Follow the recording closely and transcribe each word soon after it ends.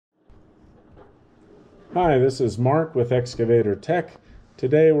Hi, this is Mark with Excavator Tek.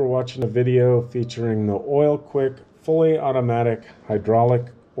 Today we're watching a video featuring the Oil Quick fully automatic hydraulic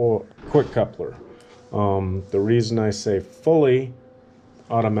quick coupler. The reason I say fully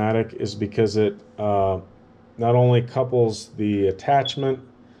automatic is because it not only couples the attachment,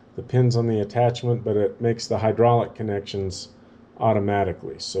 the pins on the attachment, but it makes the hydraulic connections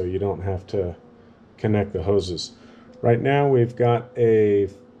automatically, so you don't have to connect the hoses. Right now we've got a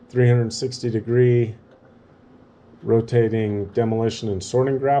 360-degree rotating demolition and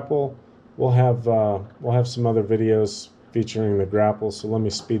sorting grapple. We'll have some other videos featuring the grapple, so let me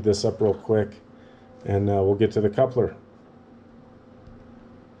speed this up real quick and we'll get to the coupler.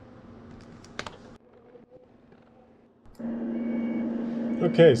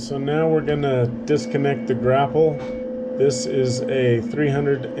 Okay, so now we're going to disconnect the grapple. This is a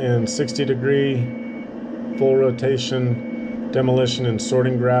 360-degree full rotation demolition and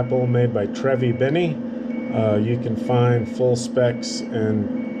sorting grapple made by Trevi-Benne. You can find full specs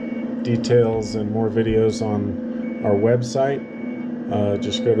and details and more videos on our website.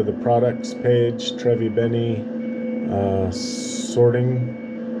 Just go to the products page, Trevi-Benne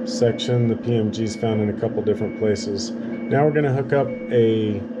sorting section. The PMG is found in a couple different places. Now we're going to hook up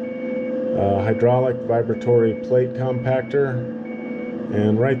a hydraulic vibratory plate compactor,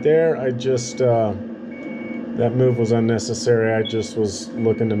 and right there I just that move was unnecessary. I just was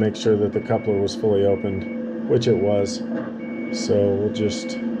looking to make sure that the coupler was fully opened, which it was. So we'll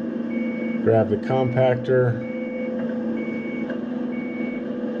just grab the compactor.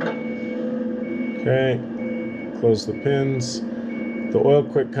 Okay, close the pins. The Oil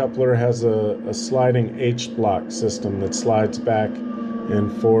Quick coupler has a sliding H-block system that slides back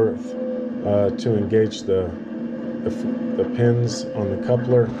and forth to engage the pins on the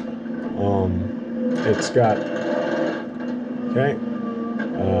coupler.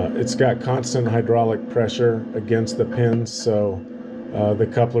 It's got constant hydraulic pressure against the pins, so the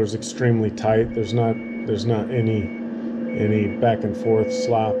coupler is extremely tight. There's not any back and forth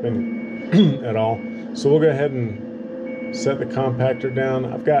slopping at all. So we'll go ahead and set the compactor down.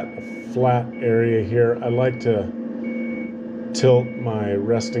 I've got a flat area here. I like to tilt my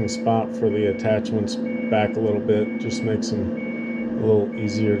resting spot for the attachments back a little bit. Just makes them a little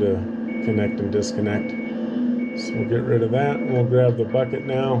easier to connect and disconnect. So we'll get rid of that, and we'll grab the bucket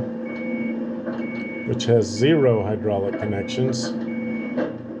now, which has 0 hydraulic connections,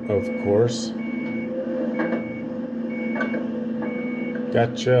 of course.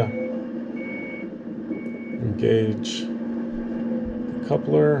 Gotcha. Engage the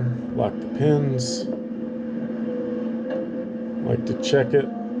coupler, lock the pins. Like to check it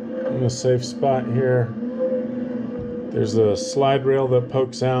in a safe spot here. There's a slide rail that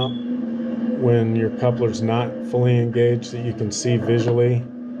pokes out when your coupler's not fully engaged that you can see visually.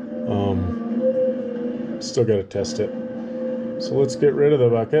 Still got to test it. So let's get rid of the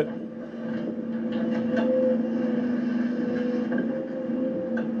bucket.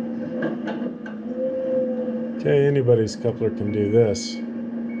 Okay, anybody's coupler can do this.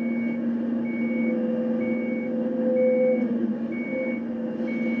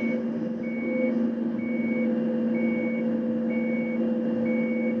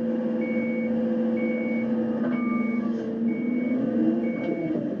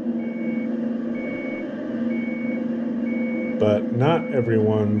 But not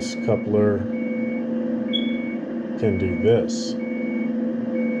everyone's coupler can do this.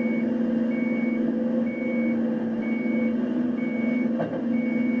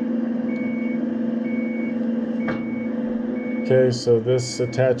 Okay, so this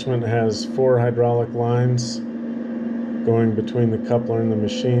attachment has 4 hydraulic lines going between the coupler and the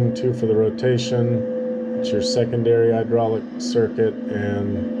machine, 2 for the rotation. It's your secondary hydraulic circuit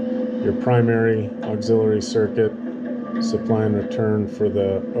and your primary auxiliary circuit, supply and return for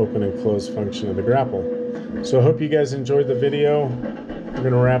the open and close function of the grapple. So I hope you guys enjoyed the video. We're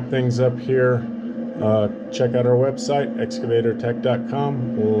going to wrap things up here. Check out our website,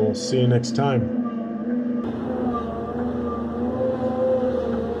 excavatortek.com. We'll see you next time.